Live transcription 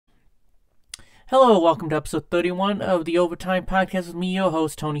Hello, welcome to episode 31 of the Overtime Podcast with me, your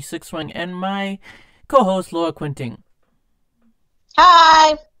host, Tony Sixwing, and my co-host, Laura Quinting.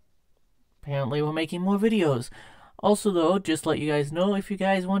 Hi! Apparently, we're making more videos. Also, though, just to let you guys know, if you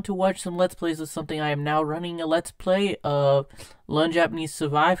guys want to watch some Let's Plays of something, I am now running a Let's Play of Learn Japanese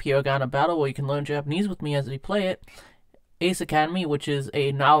Survive Hiragana Battle, where you can learn Japanese with me as we play it. Ace Academy, which is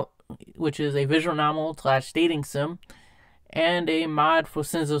a visual novel / dating sim, and a mod for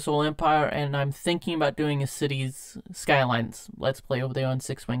Sins of the Soul Empire, and I'm thinking about doing a Cities Skylines Let's Play over there on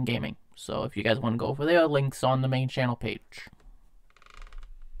Six Wing Gaming. So if you guys want to go over there, links on the main channel page.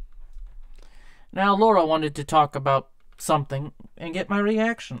 Now, Laura wanted to talk about something and get my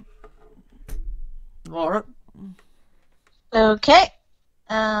reaction. Laura? Okay.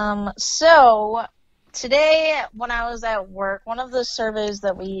 So today when I was at work, one of the surveys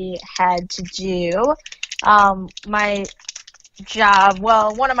that we had to do, my job,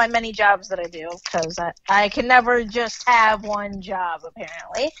 well, one of my many jobs that I do, because I can never just have one job,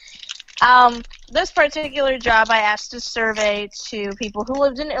 apparently. This particular job I asked a survey to people who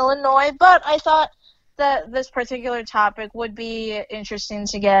lived in Illinois, but I thought that this particular topic would be interesting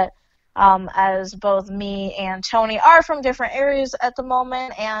to get, as both me and Tony are from different areas at the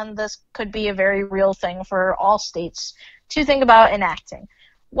moment, and this could be a very real thing for all states to think about enacting.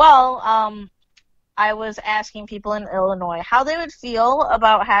 Well, I was asking people in Illinois how they would feel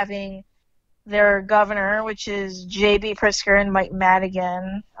about having their governor, which is J.B. Pritzker and Mike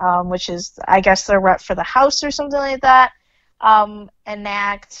Madigan, which is, I guess, their rep for the House or something like that,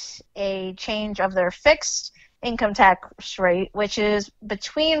 enact a change of their fixed income tax rate, which is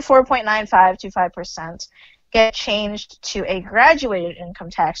between 4.95 to 5%, get changed to a graduated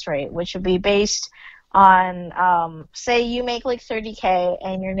income tax rate, which would be based on, say you make like $30K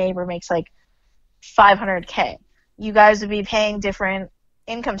and your neighbor makes like $500K. You guys would be paying different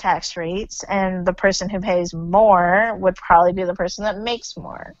income tax rates, and the person who pays more would probably be the person that makes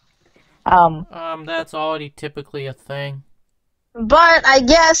more. That's already typically a thing. But I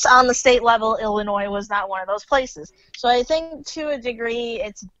guess on the state level, Illinois was not one of those places. So I think to a degree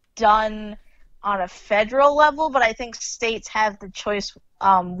it's done on a federal level, but I think states have the choice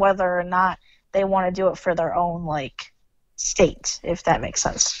whether or not they want to do it for their own, like, state, if that makes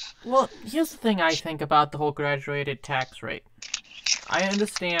sense. Well, here's the thing I think about the whole graduated tax rate. I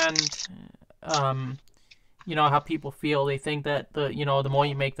understand, how people feel. They think that the more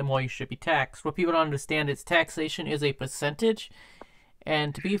you make, the more you should be taxed. What people don't understand is taxation is a percentage.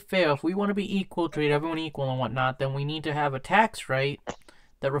 And to be fair, if we want to be equal, treat everyone equal and whatnot, then we need to have a tax rate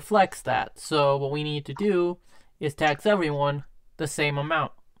that reflects that. So what we need to do is tax everyone the same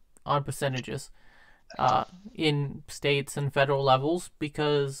amount on percentages in states and federal levels,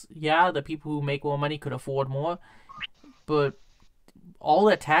 because, yeah, the people who make more money could afford more, but all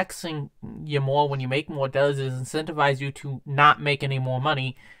that taxing you more when you make more does is incentivize you to not make any more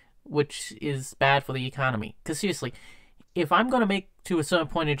money, which is bad for the economy. Because seriously, if I'm going to make to a certain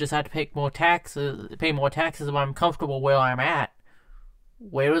point and just have to pay more taxes if I'm comfortable where I'm at,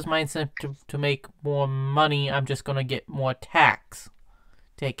 where is my incentive to make more money? I'm just going to get more tax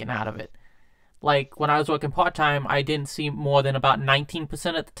taken out of it. Like, when I was working part-time, I didn't see more than about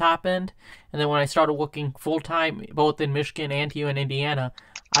 19% at the top end. And then when I started working full-time, both in Michigan and here in Indiana,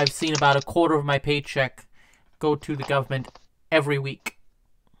 I've seen about a quarter of my paycheck go to the government every week.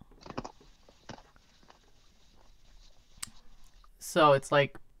 So it's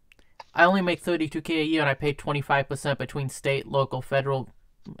like, I only make $32K a year, and I pay 25% between state, local, federal,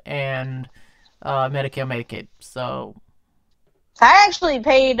 and Medicare, Medicaid. So I actually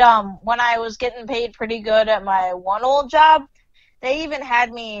paid, when I was getting paid pretty good at my one old job, they even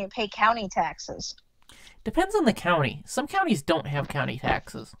had me pay county taxes. Depends on the county. Some counties don't have county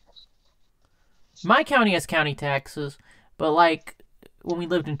taxes. My county has county taxes, but like when we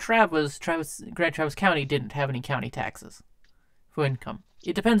lived in Grand Traverse County didn't have any county taxes for income.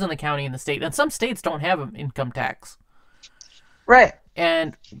 It depends on the county and the state. And some states don't have an income tax. Right.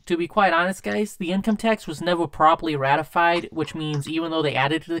 And to be quite honest, guys, the income tax was never properly ratified, which means even though they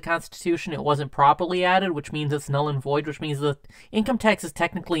added it to the Constitution, it wasn't properly added, which means it's null and void, which means the income tax is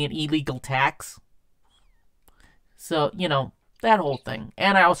technically an illegal tax. So, that whole thing.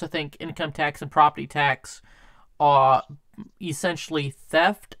 And I also think income tax and property tax are essentially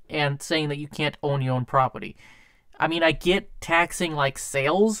theft and saying that you can't own your own property. I mean, I get taxing like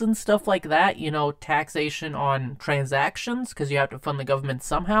sales and stuff like that, taxation on transactions, because you have to fund the government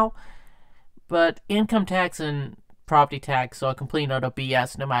somehow. But income tax and property tax are complete and utter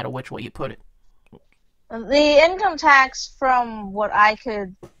BS no matter which way you put it. The income tax, from what I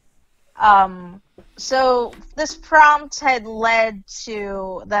could So this prompt had led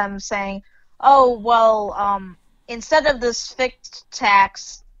to them saying, oh, well, instead of this fixed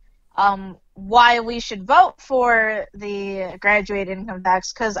tax, why we should vote for the graduated income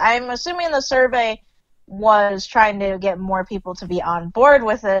tax, because I'm assuming the survey was trying to get more people to be on board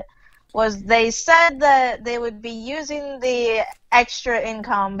with it, was they said that they would be using the extra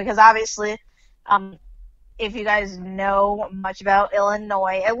income because obviously, if you guys know much about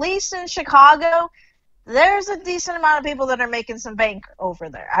Illinois, at least in Chicago, there's a decent amount of people that are making some bank over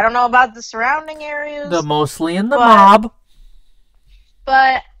there. I don't know about the surrounding They're areas, mostly in the but mob.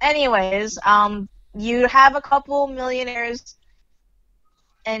 anyways, you have a couple millionaires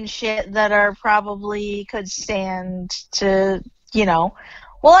and shit that are probably could stand to, you know.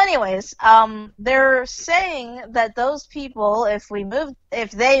 Well, anyways, they're saying that those people, if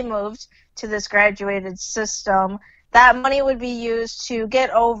they moved to this graduated system, that money would be used to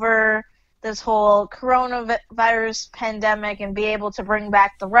get over this whole coronavirus pandemic and be able to bring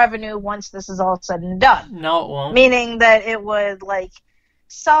back the revenue once this is all said and done. No, it won't. Meaning that it would, like,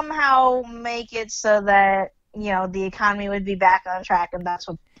 somehow make it so that, you know, the economy would be back on track, and that's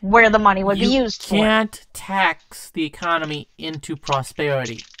where the money would be used for. You can't tax the economy into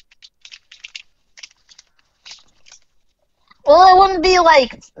prosperity. Well, it wouldn't be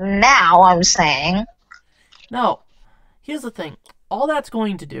like now, I'm saying. No. Here's the thing. All that's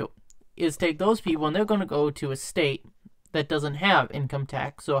going to do is take those people and they're going to go to a state that doesn't have income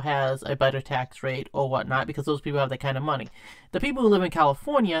tax or has a better tax rate or whatnot because those people have that kind of money. The people who live in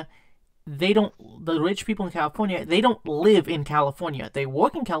California, the rich people in California, they don't live in California. They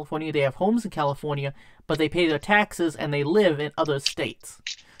work in California, they have homes in California, but they pay their taxes and they live in other states.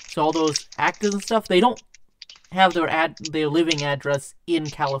 So all those actors and stuff, they don't have their living address in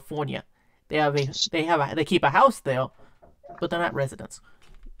California. They keep a house there, but they're not residents.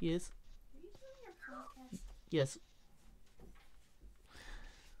 Yes. Yes.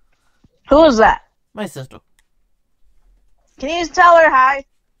 Who is that? My sister. Can you just tell her hi?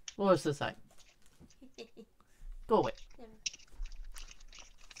 What's this side? Go away.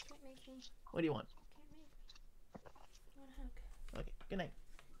 What do you want? Okay, good night.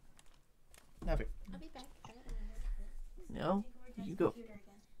 Never. I'll be back. No, you go.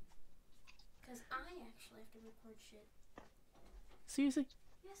 Because I actually have to record shit. Seriously?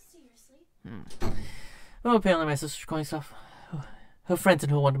 Yes, seriously. Well, apparently my sister's going stuff. Her friends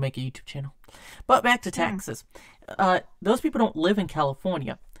and her want to make a YouTube channel. But back to taxes. Those people don't live in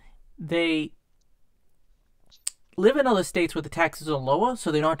California. They live in other states where the taxes are lower,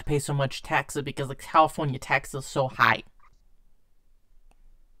 so they don't have to pay so much taxes because the California taxes are so high.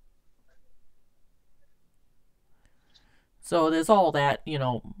 So there's all that, you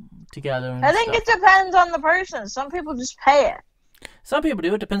know, together and I think stuff. it depends on the person. Some people just pay it. Some people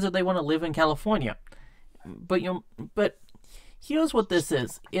do. It depends if they want to live in California. But here's what this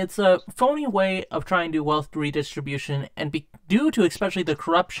is. It's a phony way of trying to do wealth redistribution, and due to especially the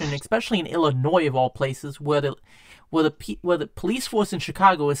corruption, especially in Illinois of all places, where the police force in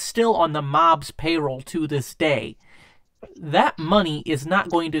Chicago is still on the mob's payroll to this day. That money is not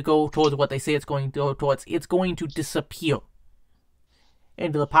going to go towards what they say it's going to go towards. It's going to disappear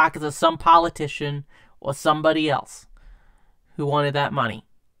into the pockets of some politician or somebody else who wanted that money.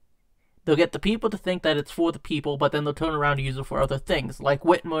 They'll get the people to think that it's for the people, but then they'll turn around and use it for other things, like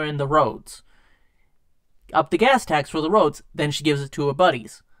Whitmer and the roads. Up the gas tax for the roads, then she gives it to her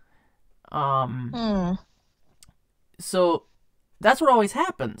buddies. So, that's what always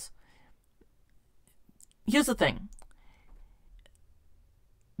happens. Here's the thing.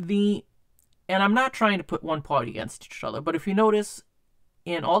 And I'm not trying to put one party against each other, but if you notice,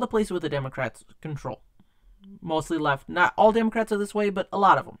 in all the places where the Democrats control, mostly left, not all Democrats are this way, but a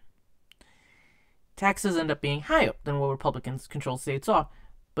lot of them, taxes end up being higher than what Republicans control states are.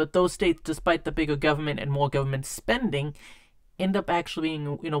 But those states, despite the bigger government and more government spending, end up actually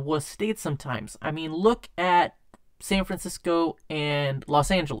being, you know, worse states sometimes. I mean, look at San Francisco and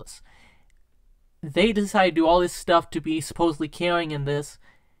Los Angeles. They decided to do all this stuff to be supposedly caring in this,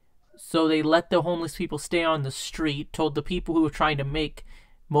 so they let the homeless people stay on the street, told the people who were trying to make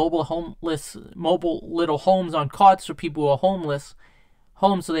mobile little homes on carts for people who are homeless,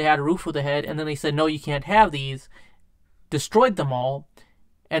 homes so they had a roof over their head, and then they said, no, you can't have these, destroyed them all,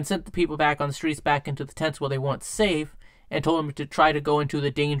 and sent the people back on the streets back into the tents where they weren't safe, and told them to try to go into the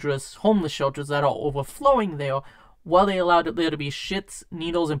dangerous homeless shelters that are overflowing there, while they allowed there to be shits,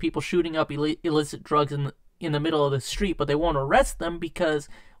 needles, and people shooting up illicit drugs in the middle of the street, but they won't arrest them because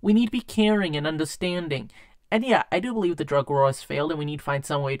we need to be caring and understanding. And yeah, I do believe the drug war has failed and we need to find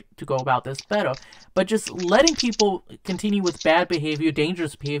some way to go about this better. But just letting people continue with bad behavior,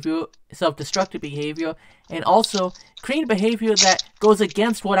 dangerous behavior, self-destructive behavior, and also create behavior that goes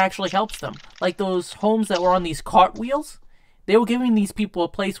against what actually helps them. Like those homes that were on these cartwheels, they were giving these people a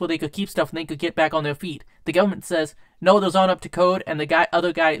place where they could keep stuff and they could get back on their feet. The government says, no, those aren't up to code, and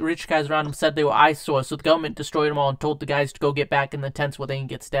the rich guys around them said they were eyesores, so the government destroyed them all and told the guys to go get back in the tents where they can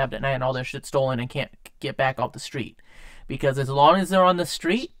get stabbed at night and all their shit stolen and can't get back off the street. Because as long as they're on the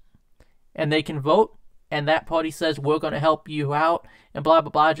street and they can vote, and that party says, we're going to help you out, and blah,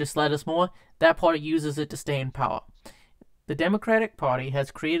 blah, blah, just let us more, that party uses it to stay in power. The Democratic Party has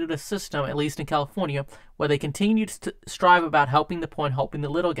created a system, at least in California, where they continue to strive about helping the poor and helping the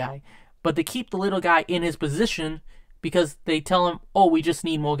little guy, but they keep the little guy in his position because they tell him, oh, we just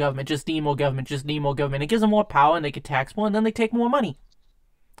need more government, just need more government, just need more government. It gives them more power and they can tax more, and then they take more money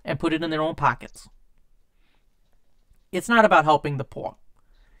and put it in their own pockets. It's not about helping the poor.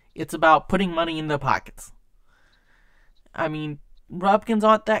 It's about putting money in their pockets. I mean, Republicans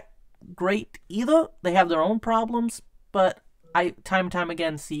aren't that great either. They have their own problems, but I time and time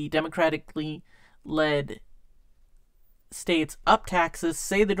again see democratically led states up taxes,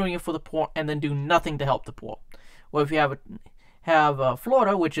 say they're doing it for the poor, and then do nothing to help the poor. Well, if you have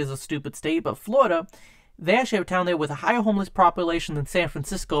Florida, which is a stupid state, but Florida, they actually have a town there with a higher homeless population than San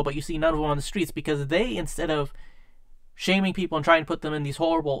Francisco, but you see none of them on the streets because they, instead of shaming people and trying to put them in these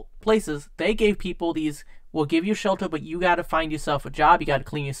horrible places, they gave people these, we'll give you shelter, but you got to find yourself a job, you got to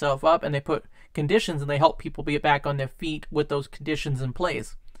clean yourself up, and they put conditions and they help people get back on their feet with those conditions in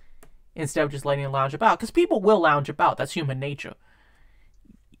place instead of just letting them lounge about. Because people will lounge about. That's human nature.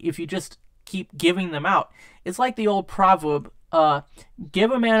 If you just keep giving them out. It's like the old proverb,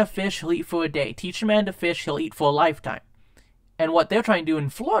 give a man a fish, he'll eat for a day. Teach a man to fish, he'll eat for a lifetime. And what they're trying to do in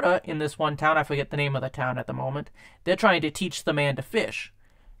Florida, in this one town, I forget the name of the town at the moment, they're trying to teach the man to fish.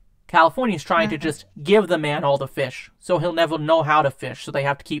 California's trying to just give the man all the fish, so he'll never know how to fish, so they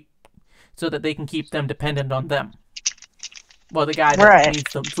have to keep, so that they can keep them dependent on them. Well, the guy that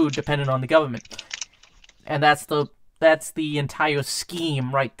needs the food dependent on the government. And that's the entire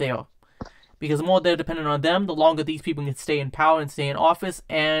scheme right there. Because the more they're dependent on them, the longer these people can stay in power and stay in office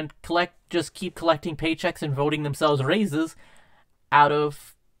and just keep collecting paychecks and voting themselves raises out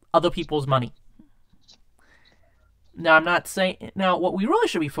of other people's money. Now, I'm not saying... Now, what we really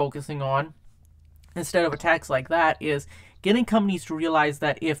should be focusing on, instead of a tax like that, is getting companies to realize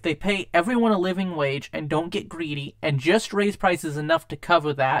that if they pay everyone a living wage and don't get greedy and just raise prices enough to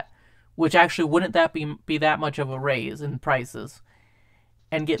cover that, which actually wouldn't that be that much of a raise in prices,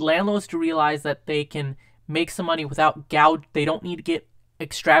 and get landlords to realize that they can make some money without they don't need to get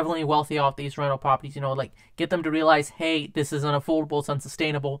extravagantly wealthy off these rental properties, like get them to realize, hey, this is unaffordable, it's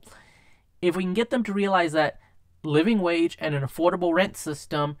unsustainable. If we can get them to realize that living wage and an affordable rent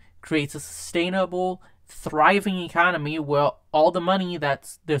system creates a sustainable, thriving economy where all the money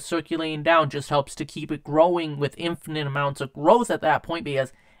that's they're circulating down just helps to keep it growing with infinite amounts of growth at that point,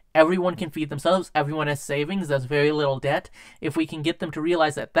 because everyone can feed themselves, everyone has savings, there's very little debt. If we can get them to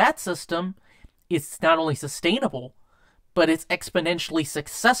realize that that system is not only sustainable, but it's exponentially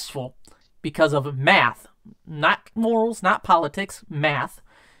successful because of math, not morals, not politics, math,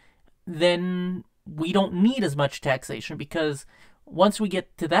 then we don't need as much taxation, because once we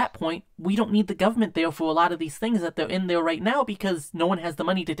get to that point, we don't need the government there for a lot of these things that they're in there right now because no one has the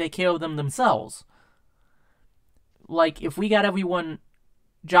money to take care of them themselves. Like, if we got everyone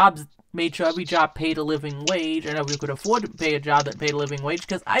made sure every job paid a living wage and everyone could afford to pay a job that paid a living wage,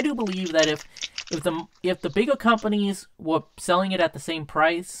 because I do believe that if the bigger companies were selling it at the same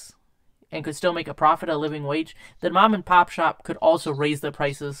price and could still make a profit at a living wage, then mom and pop shop could also raise their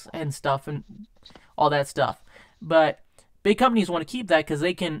prices and stuff and all that stuff. But big companies want to keep that because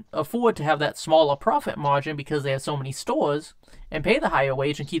they can afford to have that smaller profit margin because they have so many stores and pay the higher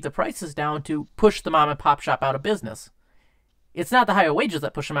wage and keep the prices down to push the mom and pop shop out of business. It's not the higher wages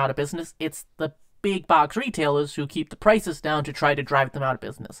that push them out of business, it's the big box retailers who keep the prices down to try to drive them out of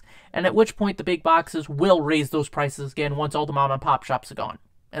business. And at which point the big boxes will raise those prices again once all the mom and pop shops are gone.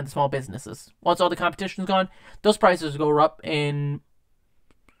 And the small businesses. Once all the competition's gone, those prices go up to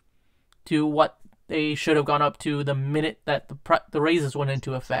what they should have gone up to the minute that the raises went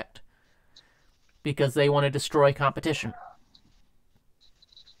into effect. Because they want to destroy competition.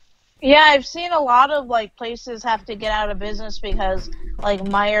 Yeah, I've seen a lot of places have to get out of business because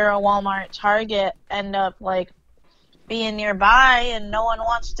Meijer, Walmart, Target end up being nearby, and no one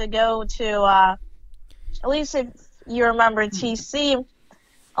wants to go to. At least if you remember TC,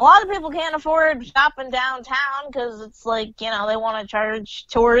 a lot of people can't afford shopping downtown because it's they want to charge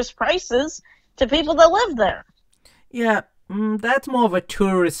tourist prices. to people that live there. Yeah, that's more of a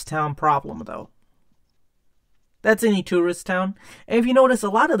tourist town problem, though. That's any tourist town. And if you notice, a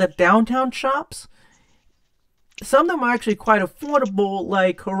lot of the downtown shops, some of them are actually quite affordable.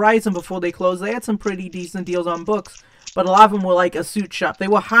 Like Horizon, before they closed, they had some pretty decent deals on books. But a lot of them were like a suit shop. They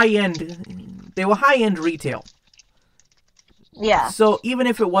were high end. They were high end retail. Yeah. So even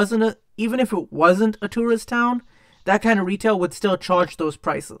if it wasn't a tourist town, that kind of retail would still charge those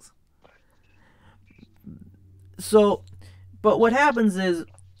prices. So, but what happens is,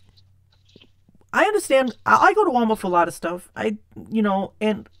 I understand. I go to Walmart for a lot of stuff. And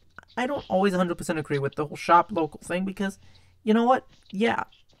I don't always 100% agree with the whole shop local thing because, you know what? Yeah,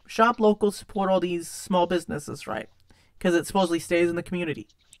 shop local, support all these small businesses, right? Because it supposedly stays in the community.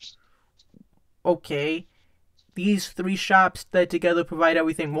 Okay, these three shops that together provide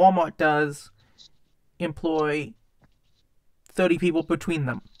everything Walmart does employ 30 people between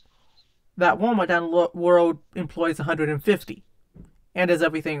them. That Walmart down the road employs 150 and has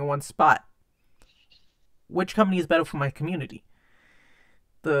everything in one spot. Which company is better for my community?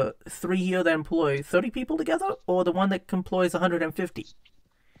 The three here that employ 30 people together, or the one that employs 150?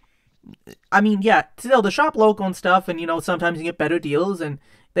 I mean, yeah, still the shop local and stuff, and sometimes you get better deals, and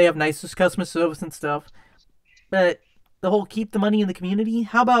they have nicer customer service and stuff. But the whole keep the money in the community,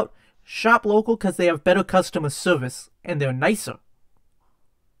 how about shop local because they have better customer service and they're nicer?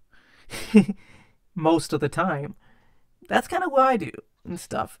 Most of the time. That's kind of what I do and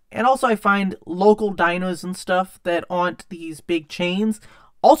stuff. And also I find local diners and stuff that aren't these big chains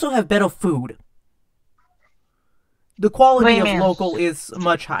also have better food. The quality of local is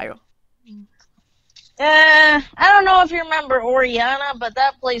much higher. I don't know if you remember Oriana, but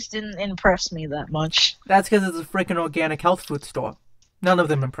that place didn't impress me that much. That's because it's a freaking organic health food store. None of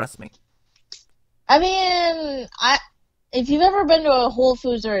them impress me. I mean, if you've ever been to a Whole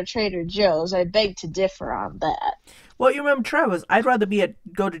Foods or a Trader Joe's, I beg to differ on that. Well, you remember, Travis, I'd rather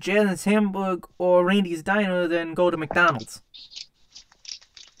go to Janet's Hamburg or Randy's Diner than go to McDonald's.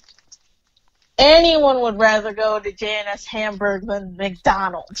 Anyone would rather go to Janet's Hamburg than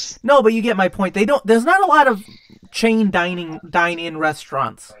McDonald's. No, but you get my point. There's not a lot of chain dine-in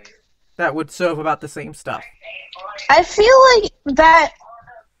restaurants that would serve about the same stuff. I feel like that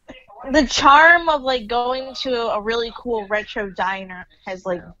the charm of going to a really cool retro diner has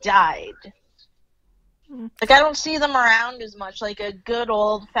died. I don't see them around as much, like a good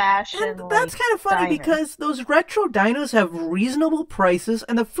old-fashioned And that's kind of funny because those retro diners have reasonable prices,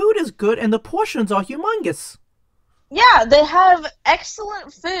 and the food is good, and the portions are humongous. Yeah, they have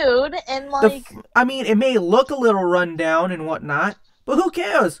excellent food, and I mean, it may look a little run down and whatnot, but who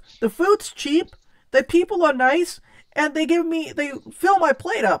cares? The food's cheap, the people are nice, and they fill my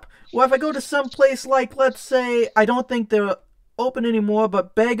plate up. Well, if I go to some place like, let's say, I don't think they're open anymore,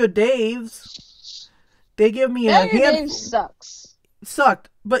 but Bagger Dave's, they give me Bagger Dave's sucked.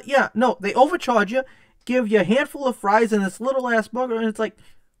 But yeah, no, they overcharge you, give you a handful of fries and this little ass burger, and it's like,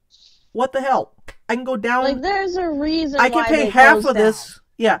 what the hell? I can go down. There's a reason I can pay half of this.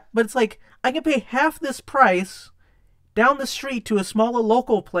 Yeah, but it's like, I can pay half this price down the street to a smaller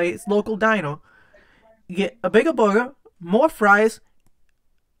local diner, get a bigger burger, more fries,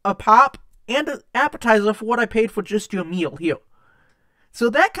 a pop, and an appetizer for what I paid for just your meal here. So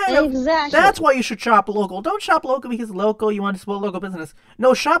that that's why you should shop local. Don't shop local because local, you want to support local business.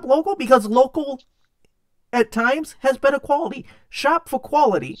 No, shop local because local, at times, has better quality. Shop for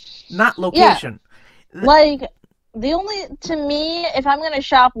quality, not location. Yeah. To me, if I'm going to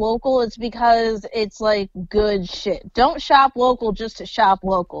shop local, it's because it's, good shit. Don't shop local just to shop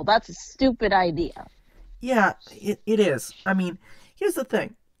local. That's a stupid idea. Yeah, it is. I mean, here's the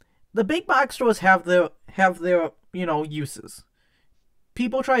thing. The big box stores have their uses.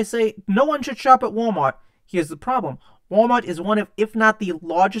 People try to say, no one should shop at Walmart. Here's the problem. Walmart is one of, if not the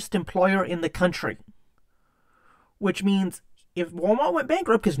largest employer in the country. Which means, if Walmart went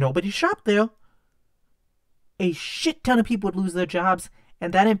bankrupt because nobody shopped there, a shit ton of people would lose their jobs,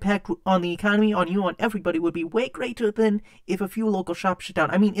 and that impact on the economy, on you, on everybody, would be way greater than if a few local shops shut down.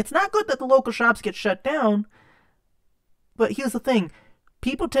 I mean, it's not good that the local shops get shut down, but here's the thing.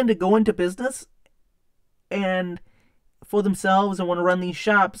 People tend to go into business and for themselves and want to run these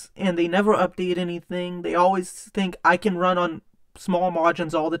shops, and they never update anything. They always think, I can run on small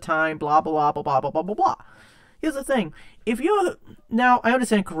margins all the time, blah, blah, blah, blah, blah, blah, blah, blah. Here's the thing. Now, I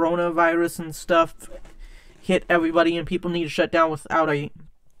understand coronavirus and stuff hit everybody and people need to shut down without a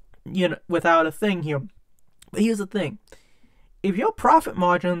thing here. But here's the thing. If your profit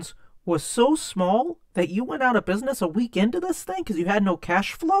margins were so small that you went out of business a week into this thing because you had no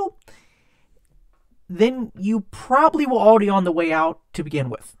cash flow, then you probably were already on the way out to begin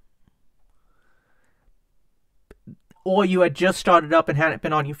with. or you had just started up and hadn't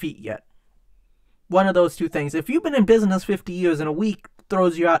been on your feet yet. One of those two things. If you've been in business 50 years and a week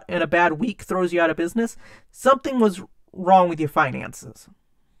throws you out, and a bad week throws you out of business, something was wrong with your finances.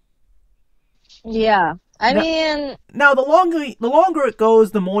 Yeah. I mean, now the longer it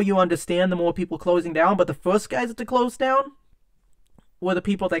goes, the more you understand, the more people closing down. But the first guys to close down were the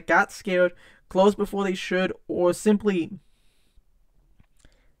people that got scared, closed before they should, or simply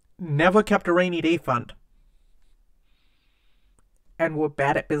never kept a rainy day fund and were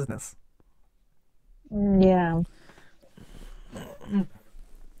bad at business. yeah.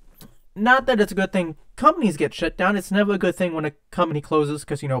 Not that it's a good thing companies get shut down. It's never a good thing when a company closes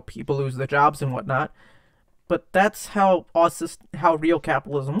because, people lose their jobs and whatnot. But that's how real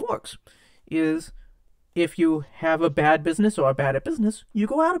capitalism works. Is if you have a bad business or are bad at business, you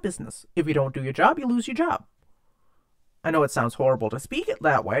go out of business. If you don't do your job, you lose your job. I know it sounds horrible to speak it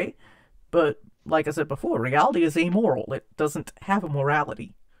that way, but like I said before, reality is amoral. It doesn't have a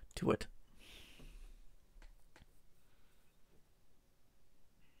morality to it.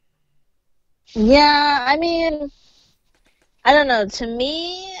 Yeah, I mean, I don't know. To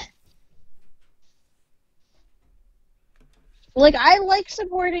me, like, I like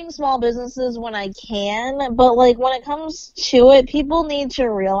supporting small businesses when I can, but, like, when it comes to it, people need to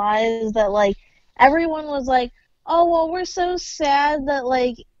realize that, like, everyone was like, oh, well, we're so sad that,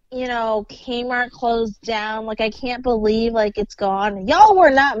 like, Kmart closed down. Like, I can't believe, like, it's gone. Y'all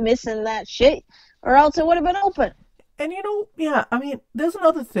were not missing that shit, or else it would have been open. And yeah, I mean, there's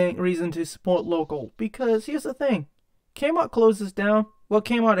another reason to support local, because here's the thing. Kmart closes down. Well,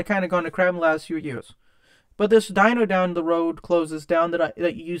 Kmart had kind of gone to crap in the last few years. But this diner down the road closes down that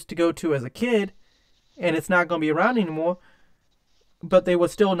you used to go to as a kid, and it's not going to be around anymore. But they were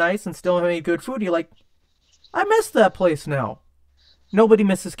still nice and still made good food. You're like, I miss that place now. Nobody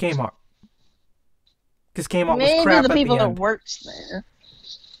misses Kmart. Because Kmart was crap at the end. Maybe the people that worked there.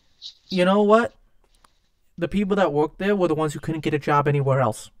 You know what? The people that worked there were the ones who couldn't get a job anywhere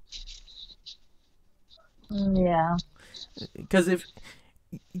else. Yeah. Because do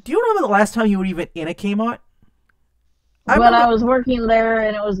you remember the last time you were even in a Kmart? I was working there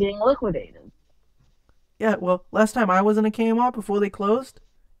and it was getting liquidated. Yeah, well, last time I was in a Kmart before they closed,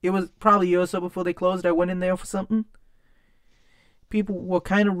 it was probably a year or so before they closed. I went in there for something. People were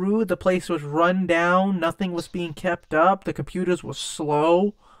kind of rude. The place was run down. Nothing was being kept up. The computers were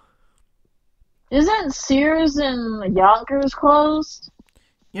slow. Isn't Sears and Yonkers closed?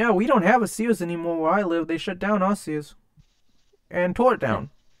 Yeah, we don't have a Sears anymore where I live. They shut down our Sears and tore it down.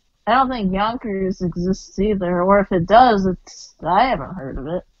 I don't think Yonkers exists either, or if it does, I haven't heard of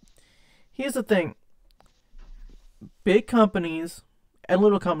it. Here's the thing. Big companies and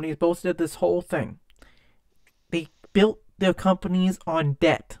little companies both did this whole thing. They built their companies on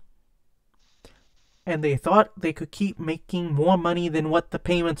debt. And they thought they could keep making more money than what the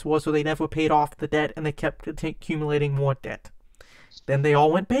payments were, so they never paid off the debt, and they kept accumulating more debt. Then they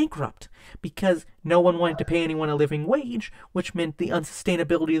all went bankrupt, because no one wanted to pay anyone a living wage, which meant the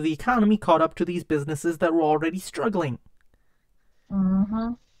unsustainability of the economy caught up to these businesses that were already struggling.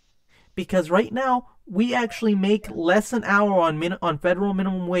 Mm-hmm. Because right now, we actually make less an hour on federal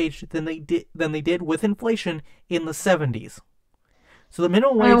minimum wage than they did with inflation in the 70s. So the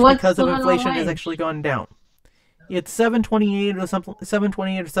minimum wage, because of inflation, has actually gone down. It's $7.28 or something,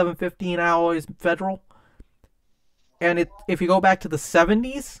 $7.28 or $7.50 an hour is federal. And if you go back to the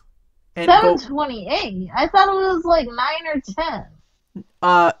 70s, and $7.28. I thought it was like 9 or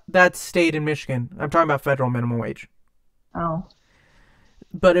 10. That's state in Michigan. I'm talking about federal minimum wage. Oh.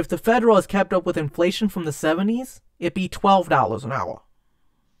 But if the federal has kept up with inflation from the 70s, it'd be $12 an hour.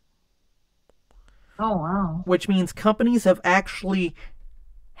 Oh, wow. Which means companies have actually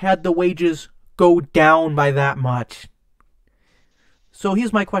had the wages go down by that much. So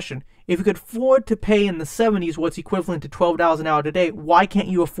here's my question. If you could afford to pay in the 70s what's equivalent to $12 an hour today, why can't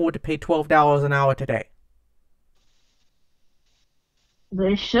you afford to pay $12 an hour today?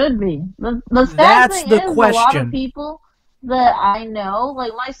 They should be. The sad thing is, a lot of people that I know,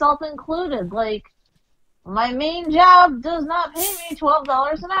 like myself included, like, my main job does not pay me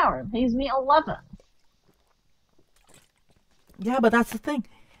 $12 an hour. It pays me $11. Yeah, but that's the thing.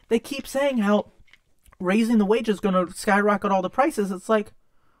 They keep saying how raising the wages is going to skyrocket all the prices. It's like,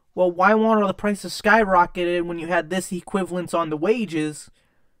 well, why weren't all the prices skyrocketed when you had this equivalence on the wages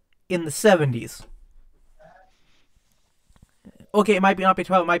in the 70s? Okay, it might not be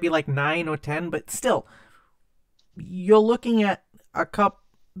 12, it might be like 9 or 10, but still, you're looking at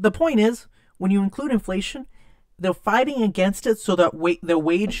the point is, when you include inflation, they're fighting against it so that their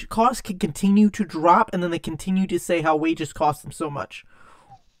wage costs can continue to drop, and then they continue to say how wages cost them so much.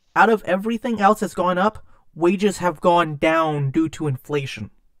 Out of everything else that's gone up, wages have gone down due to inflation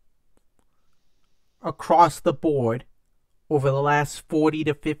across the board over the last 40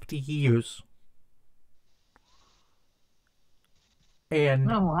 to 50 years.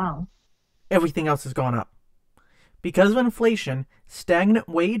 And Oh, wow. everything else has gone up. Because of inflation, stagnant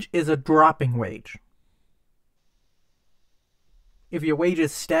wage is a dropping wage. If your wage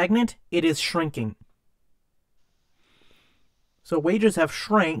is stagnant, it is shrinking. So wages have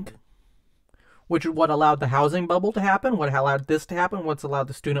shrank, which is what allowed the housing bubble to happen, what allowed this to happen, what's allowed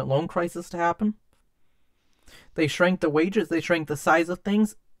the student loan crisis to happen. They shrank the wages, they shrank the size of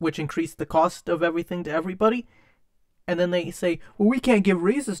things, which increased the cost of everything to everybody. And then they say, well, we can't give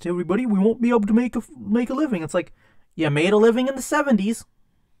raises to everybody, we won't be able to make a living. It's like, you made a living in the 70s.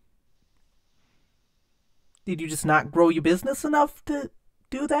 Did you just not grow your business enough to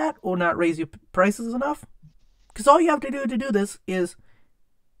do that? Or not raise your prices enough? Because all you have to do this is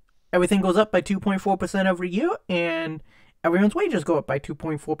everything goes up by 2.4% every year, and everyone's wages go up by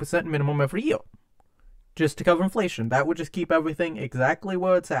 2.4% minimum every year. Just to cover inflation. That would just keep everything exactly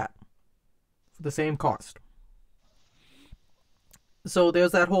where it's at. For the same cost. So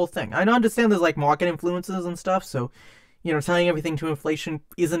there's that whole thing. I understand there's like market influences and stuff, so, tying everything to inflation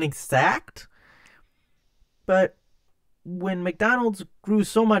isn't exact. But when McDonald's grew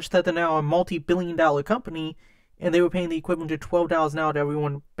so much that they're now a multi-billion-dollar company, and they were paying the equivalent to $12 an hour to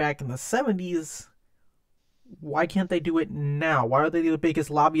everyone back in the 70s, why can't they do it now? Why are they the biggest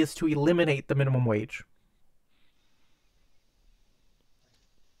lobbyists to eliminate the minimum wage?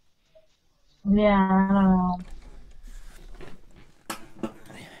 Yeah, I don't know.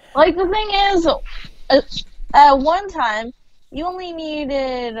 Like, the thing is, at one time, you only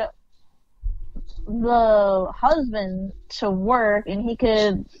needed the husband to work, and he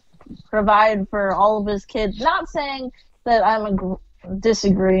could provide for all of his kids. Not saying that I'm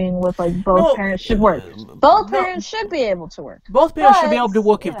disagreeing with, like, both parents should work. Both parents should be able to work. Both parents should be able to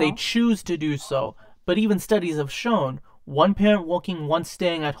work if they choose to do so. But even studies have shown one parent working, one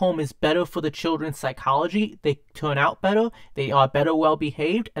staying at home is better for the children's psychology. They turn out better, they are better well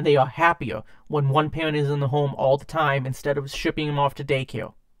behaved, and they are happier when one parent is in the home all the time instead of shipping them off to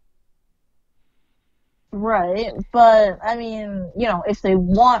daycare. Right, but, I mean, if they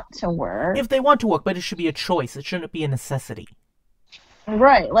want to work. If they want to work, but it should be a choice. It shouldn't be a necessity.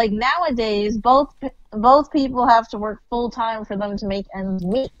 Right, like nowadays, both people have to work full-time for them to make ends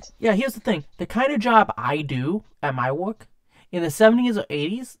meet. Yeah, here's the thing. The kind of job I do at my work, in the 70s or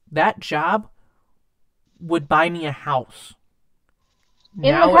 80s, that job would buy me a house.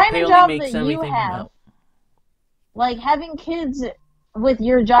 Now it barely makes everything out. Like, having kids with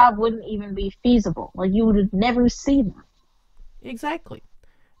your job wouldn't even be feasible. Like, you would never see them. Exactly.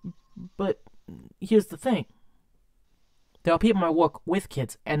 But here's the thing. There are people in my work with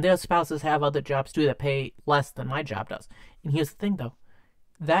kids, and their spouses have other jobs too that pay less than my job does. And here's the thing, though.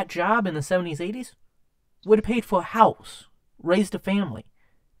 That job in the 70s, 80s would have paid for a house, raised a family.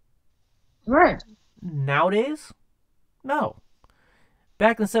 Right. Nowadays, no.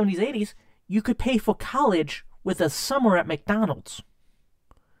 Back in the 70s, 80s, you could pay for college with a summer at McDonald's.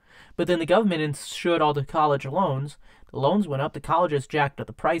 But then the government insured all the college loans. The loans went up, the colleges jacked up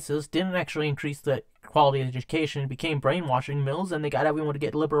the prices, didn't actually increase the quality of education, it became brainwashing mills, and they got everyone to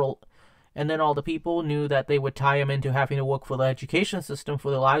get liberal. And then all the people knew that they would tie them into having to work for the education system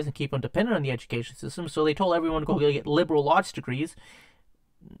for their lives and keep them dependent on the education system, so they told everyone to go get liberal arts degrees.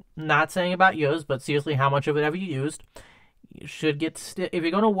 Not saying about yours, but seriously, how much of it ever you used. You should get, if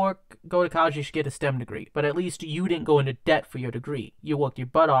you're going to work, go to college, you should get a STEM degree. But at least you didn't go into debt for your degree. You worked your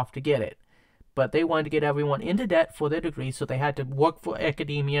butt off to get it. But they wanted to get everyone into debt for their degree, so they had to work for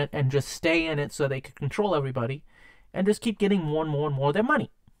academia and just stay in it so they could control everybody and just keep getting more and more and more of their money.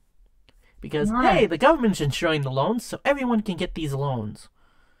 Because, hey, the government's insuring the loans, so everyone can get these loans.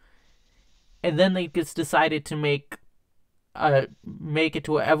 And then they just decided to make it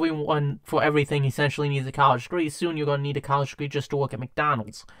to everyone for everything essentially needs a college degree. Soon you're going to need a college degree just to work at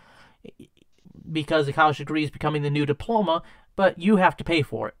McDonald's. Because a college degree is becoming the new diploma, but you have to pay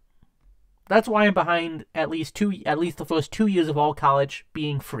for it. That's why I'm behind at least the first 2 years of all college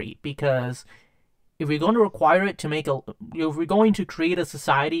being free. Because if we're going to require it to if we're going to create a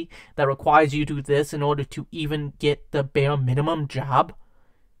society that requires you to do this in order to even get the bare minimum job,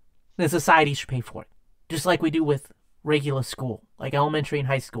 then society should pay for it. Just like we do with regular school, like elementary and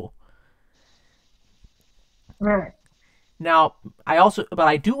high school. Right. Now,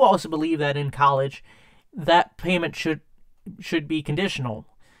 I do also believe that in college, that payment should be conditional.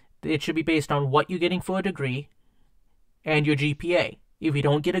 It should be based on what you're getting for a degree and your GPA. If you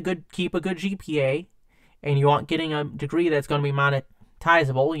don't keep a good GPA, and you aren't getting a degree that's going to be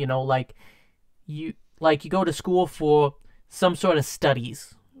monetizable, like you go to school for some sort of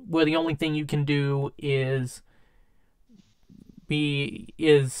studies where the only thing you can do is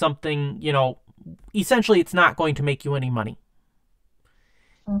something, essentially it's not going to make you any money.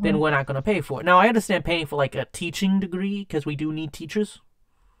 Then we're not going to pay for it. Now, I understand paying for like a teaching degree because we do need teachers.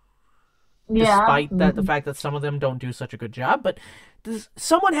 Yeah. Despite that, the fact that some of them don't do such a good job. But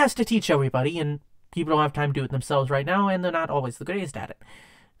someone has to teach everybody, and people don't have time to do it themselves right now, and they're not always the greatest at it.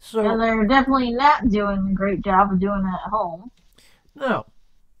 So, and they're definitely not doing a great job of doing it at home. No.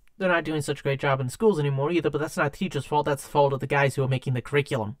 They're not doing such a great job in schools anymore either, but that's not the teacher's fault. That's the fault of the guys who are making the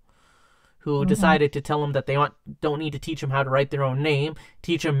curriculum, who decided to tell them that they don't need to teach them how to write their own name,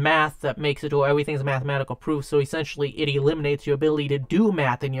 teach them math that makes it to everything's mathematical proof. So essentially, it eliminates your ability to do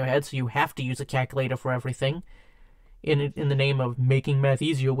math in your head, so you have to use a calculator for everything in the name of making math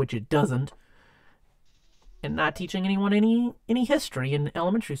easier, which it doesn't. And not teaching anyone any history in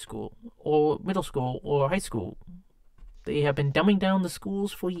elementary school or middle school or high school. They have been dumbing down the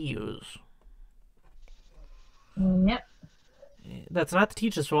schools for years. Yep. That's not the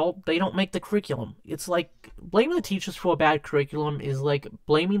teacher's fault. They don't make the curriculum. It's like blaming the teachers for a bad curriculum is like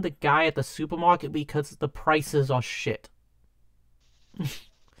blaming the guy at the supermarket because the prices are shit.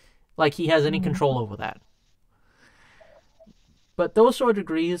 Like he has any control over that. But those sort of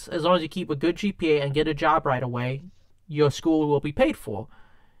degrees, as long as you keep a good GPA and get a job right away, your school will be paid for.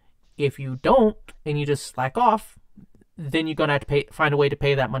 If you don't, and you just slack off, then you're going to have to find a way to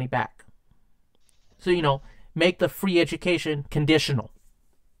pay that money back. So, make the free education conditional.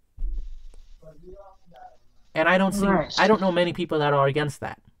 And I don't know many people that are against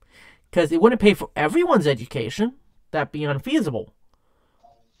that. Because it wouldn't pay for everyone's education. That'd be unfeasible.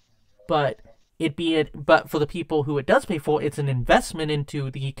 But for the people who it does pay for, it's an investment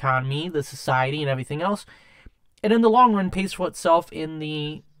into the economy, the society, and everything else. And in the long run, pays for itself in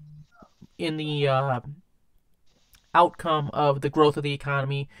the outcome of the growth of the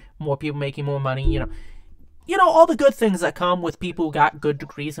economy, more people making more money, all the good things that come with people who got good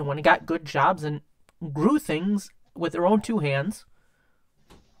degrees and when they got good jobs and grew things with their own two hands.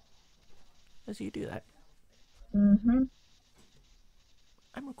 As you do that. Mm-hmm.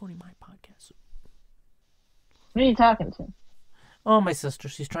 I'm recording my podcast. Who are you talking to? Oh, my sister.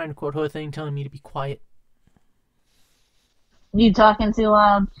 She's trying to quote her thing, telling me to be quiet. You talking too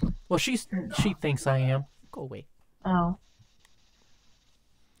loud? Well, she thinks I am. Go away. Oh.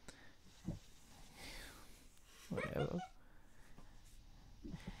 Whatever.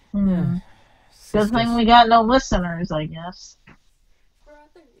 Good thing we got no listeners, I guess.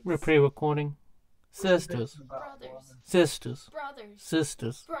 Brothers. We're pre-recording. Sisters. Brothers. Sisters. Brothers.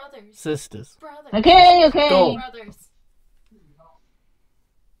 Sisters. Brothers. Sisters. Brothers. Okay. Go. Brothers.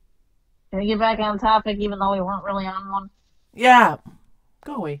 Can we get back on topic even though we weren't really on one? Yeah.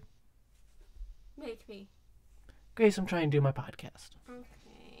 Go away. Make me. Grace, I'm trying to do my podcast.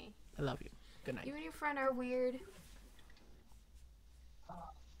 Okay. I love you. Good night. You and your friend are weird.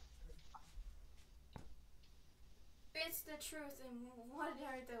 It's the truth, and what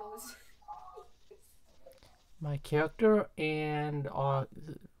are those? My character and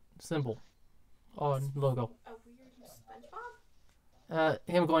symbol on logo. A weird SpongeBob?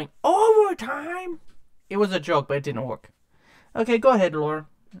 Him going overtime. It was a joke, but it didn't work. Okay, go ahead, Laura.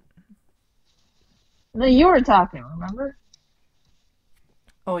 No, you were talking, remember?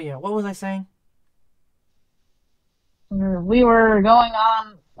 Oh yeah, what was I saying? We were going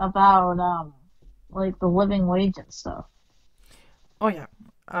on about like the living wage and stuff. Oh yeah.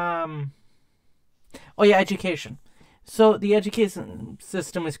 Oh yeah, education. So the education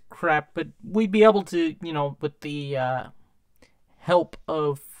system is crap, but we'd be able to, with the help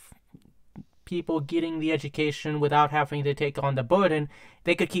of people getting the education without having to take on the burden,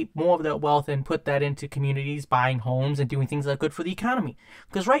 they could keep more of their wealth and put that into communities, buying homes and doing things that are good for the economy.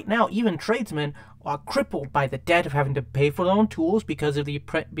 Because right now, even tradesmen are crippled by the debt of having to pay for their own tools because of the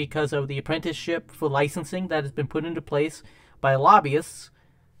apprenticeship for licensing that has been put into place by lobbyists,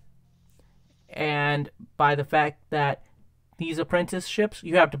 and by the fact that these apprenticeships,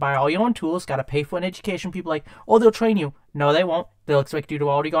 you have to buy all your own tools, got to pay for an education. People are like, oh, they'll train you. No, they won't. They'll expect you to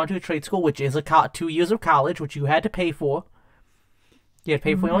have already gone to a trade school, which is 2 years of college, which you had to pay for. You had to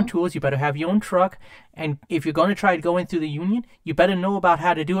pay for your own tools. You better have your own truck. And if you're going to try to go in through the union, you better know about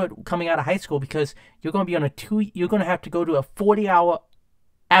how to do it coming out of high school, because you're going to be on you're going to have to go to a 40-hour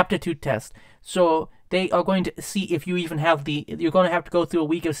aptitude test. So they are going to see if you even have you're going to have to go through a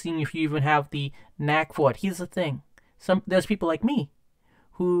week of seeing if you even have the knack for it. Here's the thing. There's people like me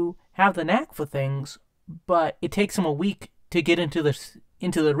who have the knack for things, but it takes them a week to get into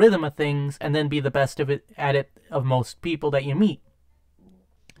the rhythm of things and then be the best at it of most people that you meet.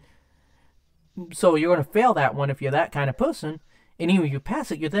 So you're going to fail that one if you're that kind of person. And even if you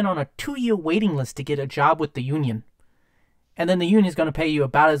pass it, you're then on a 2-year waiting list to get a job with the union. And then the union's going to pay you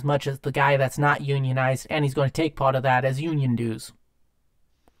about as much as the guy that's not unionized, and he's going to take part of that as union dues.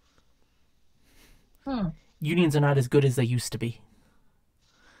 Unions are not as good as they used to be.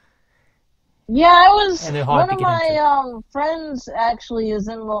 Yeah, I was. And they're hard One to of get into. my friends actually is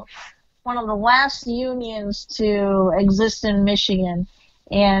in one of the last unions to exist in Michigan.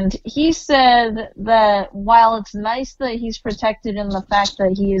 And he said that while it's nice that he's protected in the fact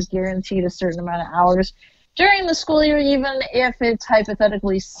that he is guaranteed a certain amount of hours during the school year, even if it's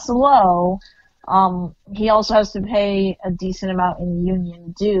hypothetically slow, he also has to pay a decent amount in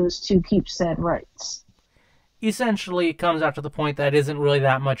union dues to keep said rights. Essentially, it comes out to the point that isn't really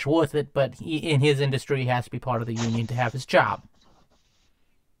that much worth it, but in his industry, he has to be part of the union to have his job,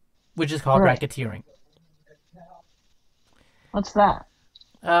 which is called racketeering. What's that?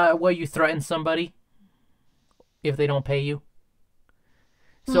 Where you threaten somebody if they don't pay you.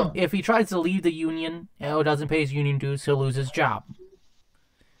 So if he tries to leave the union or doesn't pay his union dues, he'll lose his job.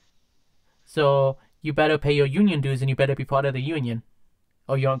 So you better pay your union dues and you better be part of the union,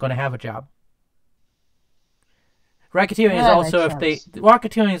 or you aren't going to have a job. Racketeering is also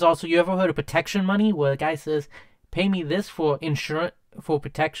racketeering is also, you ever heard of protection money, where the guy says, pay me this for insurance, for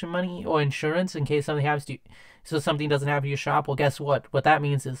protection money or insurance in case something happens to you, so something doesn't happen to your shop? Well, guess what? What that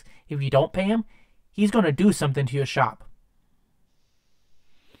means is if you don't pay him, he's going to do something to your shop.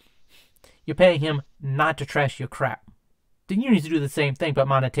 You're paying him not to trash your crap. The unions do the same thing, but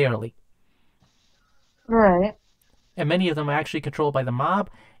monetarily. Right. And many of them are actually controlled by the mob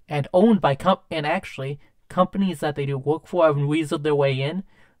and owned by companies that they do work for have weaseled their way in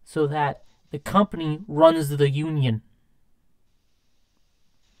so that the company runs the union.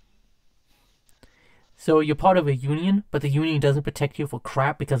 So you're part of a union, but the union doesn't protect you for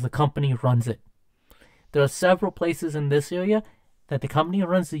crap because the company runs it. There are several places in this area that the company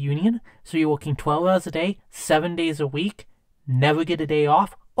runs the union, so you're working 12 hours a day, 7 days a week, never get a day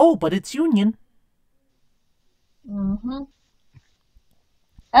off. Oh, but it's union.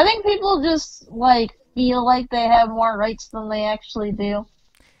 I think people just, feel like they have more rights than they actually do.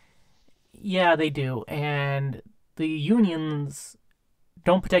 Yeah, they do. And the unions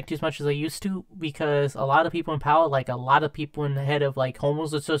don't protect you as much as they used to because a lot of people in power, like a lot of people in the head of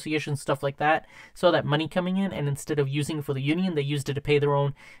homeowners associations, stuff like that, saw that money coming in, and instead of using it for the union, they used it to pay their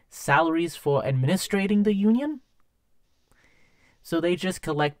own salaries for administrating the union. So they just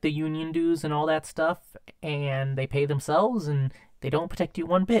collect the union dues and all that stuff, and they pay themselves, and they don't protect you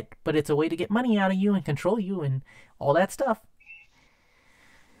one bit. But it's a way to get money out of you and control you and all that stuff.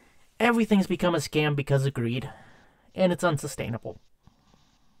 Everything's become a scam because of greed, and it's unsustainable.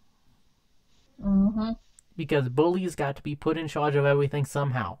 Because bullies got to be put in charge of everything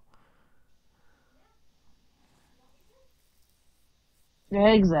somehow.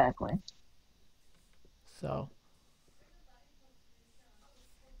 Exactly. So...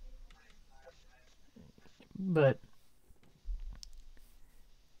 But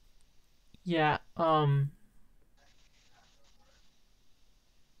yeah,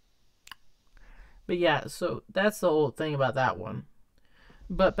 so that's the whole thing about that one.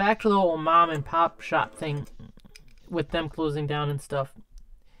 But back to the whole mom and pop shop thing with them closing down and stuff.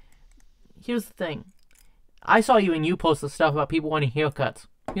 Here's the thing. I saw you post the stuff about people wanting haircuts.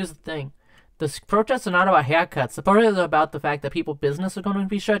 Here's the thing. The protests are not about haircuts. The protests are about the fact that people's business are going to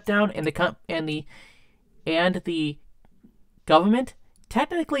be shut down, and the government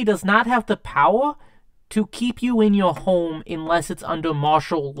technically does not have the power to keep you in your home unless it's under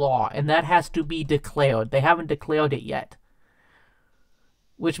martial law, and that has to be declared. They haven't declared it yet.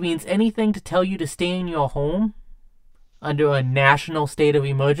 Which means anything to tell you to stay in your home under a national state of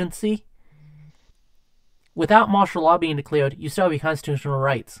emergency, without martial law being declared, you still have your constitutional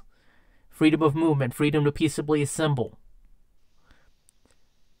rights. Freedom of movement, freedom to peaceably assemble.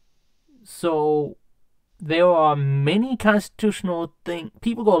 So there are many constitutional things.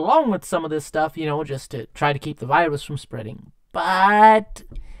 People go along with some of this stuff, just to try to keep the virus from spreading. But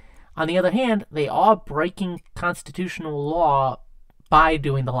on the other hand, they are breaking constitutional law by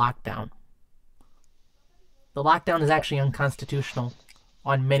doing the lockdown. The lockdown is actually unconstitutional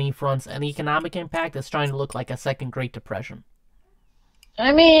on many fronts, and the economic impact is starting to look like a second Great Depression.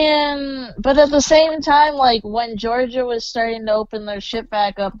 I mean, but at the same time, when Georgia was starting to open their shit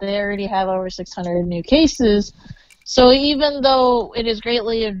back up, they already have over 600 new cases. So even though it is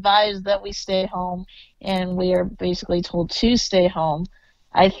greatly advised that we stay home, and we are basically told to stay home,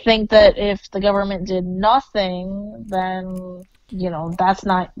 I think that if the government did nothing, then, that's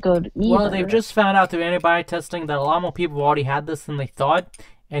not good either. Well, they've just found out through antibody testing that a lot more people have already had this than they thought,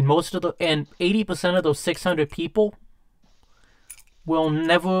 and 80% of those 600 people will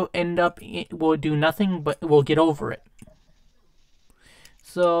never end up, will do nothing but will get over it.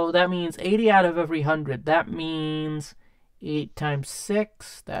 So that means 80 out of every 100. That means 8 times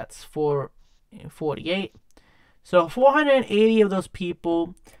 6, that's 48. So 480 of those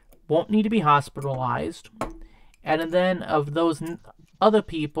people won't need to be hospitalized. And then of those other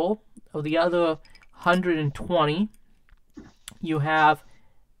people, of the other 120, you have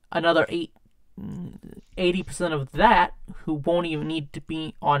another 80% of that who won't even need to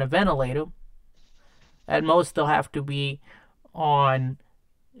be on a ventilator. At most, they'll have to be on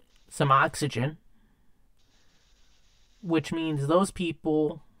some oxygen, which means those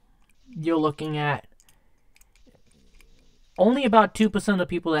people, you're looking at only about 2% of the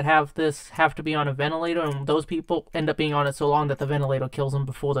people that have this have to be on a ventilator, and those people end up being on it so long that the ventilator kills them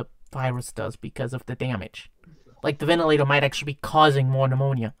before the virus does because of the damage. Like, the ventilator might actually be causing more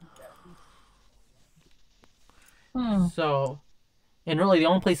pneumonia. So, and really the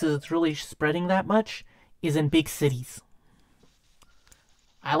only places it's really spreading that much is in big cities.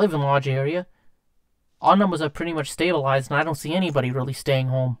 I live in a large area. Our numbers are pretty much stabilized, and I don't see anybody really staying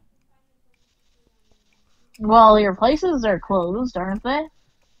home. Well, your places are closed, aren't they?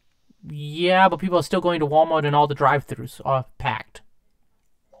 Yeah, but people are still going to Walmart, and all the drive-thrus are packed.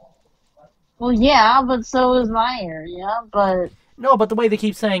 Well, yeah, but so is my area, but... No, but the way they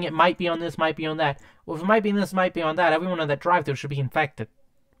keep saying it might be on this, might be on that. Well, if it might be on this, might be on that, everyone on that drive-thru should be infected.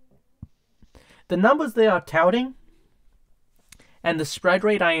 The numbers they are touting and the spread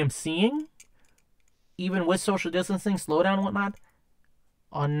rate I am seeing, even with social distancing, slowdown and whatnot,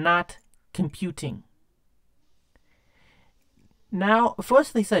 are not computing. Now,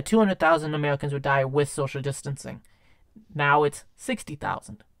 first they said 200,000 Americans would die with social distancing. Now it's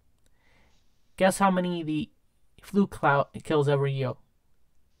 60,000. Guess how many the flu kills every year?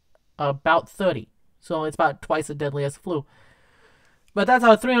 About 30. So it's about twice as deadly as the flu. But that's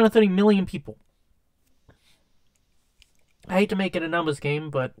out of 330 million people. I hate to make it a numbers game,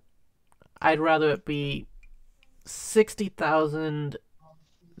 but I'd rather it be 60,000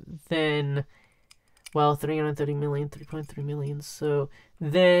 than, well, 330 million, 3.3 million. So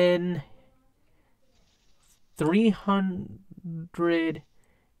then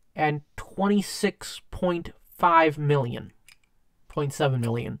 326.5 million, 0.7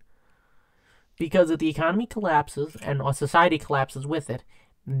 million. Because if the economy collapses and our society collapses with it,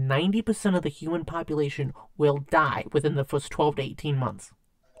 90% of the human population will die within the first 12 to 18 months.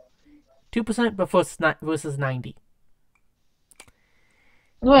 2% versus 90.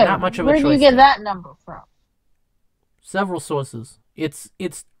 Wait, not much of a where do you choice get there. that number from? Several sources. It's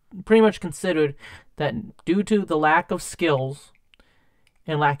pretty much considered that due to the lack of skills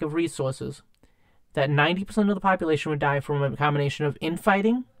and lack of resources, that 90% of the population would die from a combination of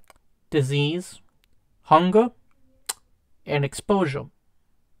infighting, disease, hunger, and exposure.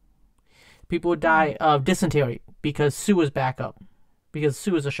 People would die of dysentery because sewers back up, because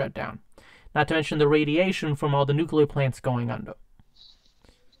sewers are shut down. Not to mention the radiation from all the nuclear plants going under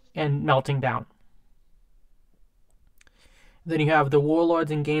and melting down. Then you have the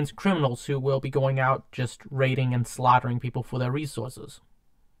warlords and gangs criminals who will be going out just raiding and slaughtering people for their resources.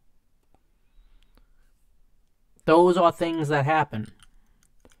 Those are things that happen.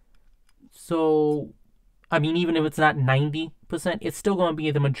 So, I mean, even if it's not 90%, it's still going to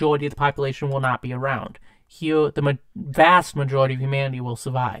be the majority of the population will not be around. Here, the vast majority of humanity will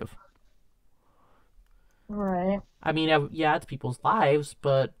survive. Right. I mean, yeah, it's people's lives,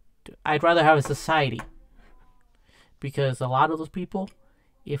 but I'd rather have a society. Because a lot of those people,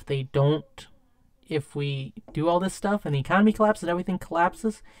 if we do all this stuff and the economy collapses and everything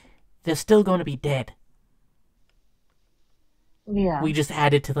collapses, they're still going to be dead. Yeah. We just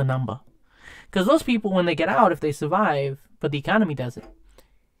added to the number. Because those people, when they get out, if they survive, but the economy doesn't,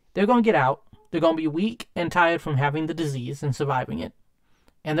 they're going to get out. They're going to be weak and tired from having the disease and surviving it.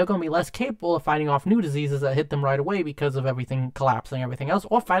 And they're going to be less capable of fighting off new diseases that hit them right away because of everything collapsing, everything else,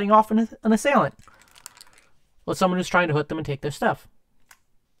 or fighting off an assailant. Or someone who's trying to hurt them and take their stuff.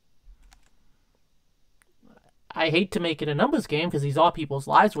 I hate to make it a numbers game because these are people's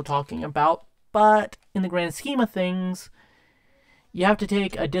lives we're talking about, but in the grand scheme of things, you have to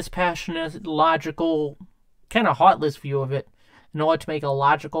take a dispassionate, logical, kind of heartless view of it in order to make a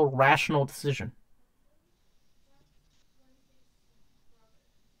logical, rational decision.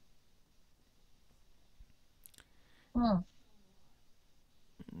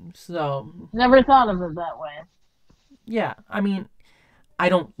 So, never thought of it that way. Yeah, I mean,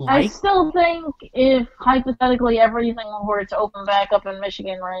 I still think if hypothetically everything were to open back up in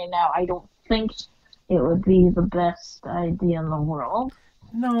Michigan right now, I don't think it would be the best idea in the world.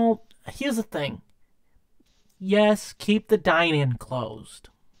 No, here's the thing. Yes, keep the dine-in closed.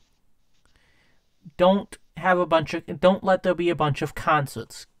 Don't let there be a bunch of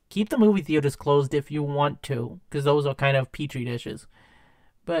concerts. Keep the movie theaters closed if you want to, because those are kind of petri dishes.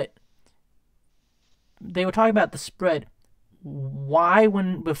 But they were talking about the spread. Why,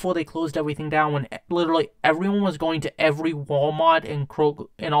 before they closed everything down, when literally everyone was going to every Walmart and Kroger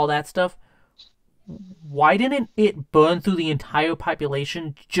and all that stuff, why didn't it burn through the entire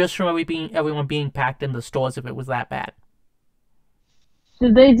population just from everyone being packed in the stores if it was that bad?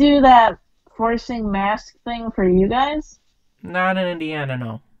 Did they do that forcing mask thing for you guys? Not in Indiana,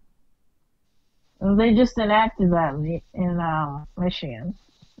 no. They just enacted that in Michigan.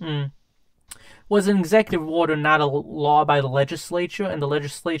 Was an executive order, not a law by the legislature, and the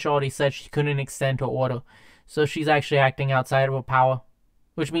legislature already said she couldn't extend her order. So she's actually acting outside of her power,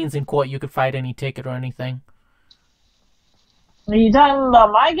 which means in court you could fight any ticket or anything. Are you talking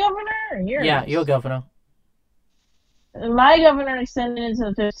about my governor or yours? Yeah, your governor. My governor extended it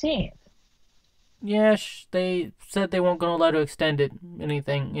to the 15th. Yeah, they said they weren't going to let her extend it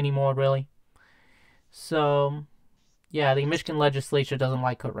anything anymore, really. So, yeah, the Michigan legislature doesn't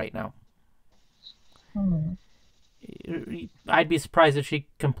like her right now. I'd be surprised if she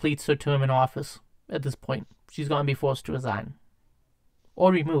completes her term in office at this point. She's going to be forced to resign.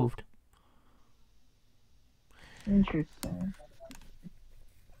 Or removed. Interesting.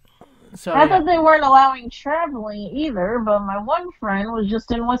 So, I thought they weren't allowing traveling either, but my one friend was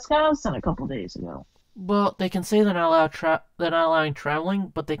just in Wisconsin a couple days ago. Well, they can say they're not allowing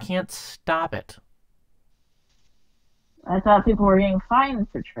traveling, but they can't stop it. I thought people were getting fined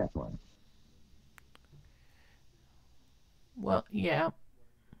for traveling. Well, yeah.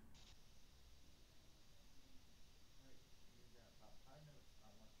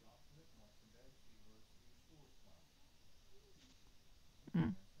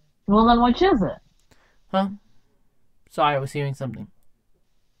 Well, then which is it? Huh? Sorry, I was hearing something.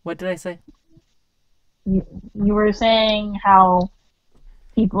 What did I say? You were saying how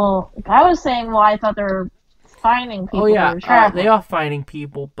people... I was saying, well, I thought they were fining people for traveling. They are fining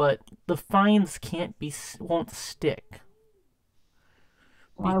people, but the fines won't stick.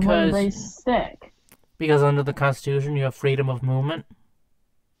 Why wouldn't they stick? Because under the Constitution, you have freedom of movement.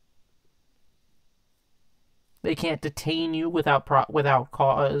 They can't detain you without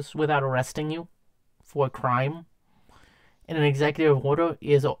cause, without arresting you for a crime. And an executive order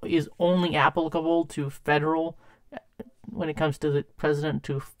is only applicable to federal, when it comes to the president,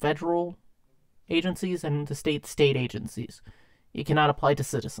 to federal agencies and to state agencies. It cannot apply to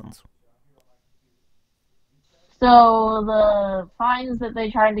citizens. So the fines that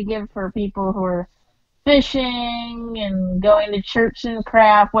they tried to give for people who are fishing and going to church and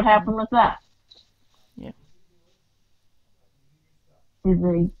crap, what happened with that? Yeah. Did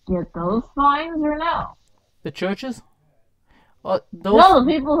they get those fines or no? The churches? No, the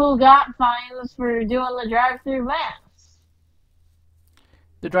people who got fines for doing the drive-through mass.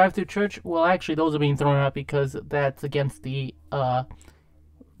 The drive-through church? Well, actually, those are being thrown out because that's against the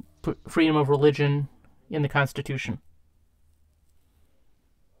freedom of religion in the Constitution.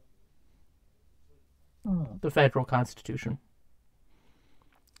 The federal Constitution.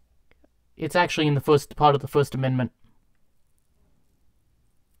 It's actually in the first part of the First Amendment.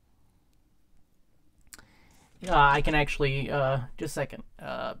 I can actually, just a second.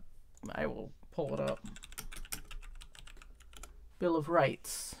 I will pull it up. Bill of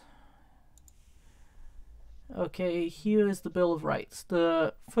Rights. Okay, here is the Bill of Rights.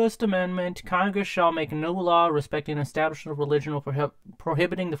 The First Amendment, Congress shall make no law respecting the establishment of religion or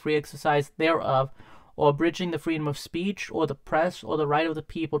prohibiting the free exercise thereof, or abridging the freedom of speech, or the press, or the right of the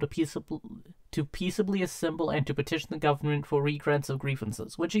people to peaceably assemble and to petition the government for redress of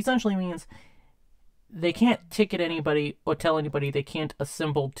grievances, which essentially means they can't ticket anybody or tell anybody they can't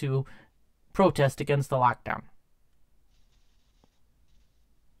assemble to protest against the lockdown.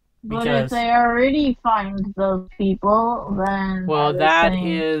 But if they already fined those people, then... Well, that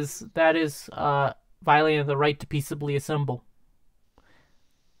is violating the right to peaceably assemble.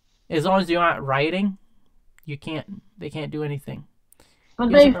 As long as you're not rioting, they can't do anything.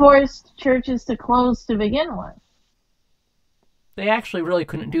 But they forced churches to close to begin with. They actually really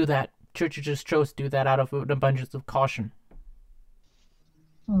couldn't do that. Churches just chose to do that out of an abundance of caution.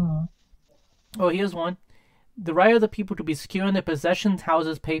 Oh, here's one. The right of the people to be secure in their possessions,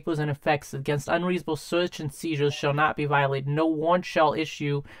 houses, papers, and effects against unreasonable search and seizures shall not be violated. No warrant shall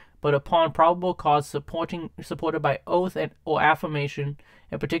issue, but upon probable cause supported by oath or affirmation,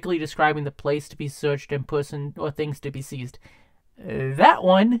 and particularly describing the place to be searched and person or things to be seized. That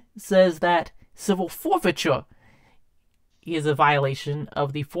one says that civil forfeiture is a violation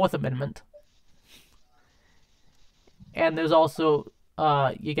of the Fourth Amendment. And there's also,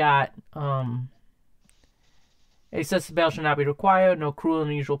 you got, excessive bail should not be required, no cruel and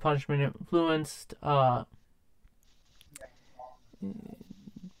unusual punishment influenced, power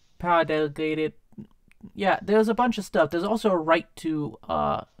delegated. Yeah, there's a bunch of stuff. There's also a right to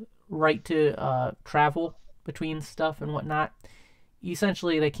travel between stuff and whatnot.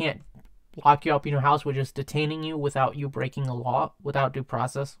 Essentially, they can't lock you up in your house. We're just detaining you without you breaking the law, without due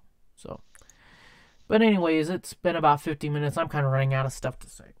process. So, but anyways, it's been about 50 minutes. I'm kind of running out of stuff to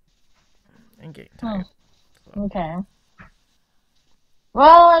say and getting tired. Okay.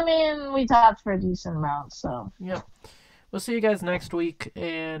 Well, I mean, we talked for a decent amount, so. Yep. We'll see you guys next week,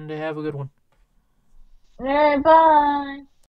 and have a good one. All right, bye.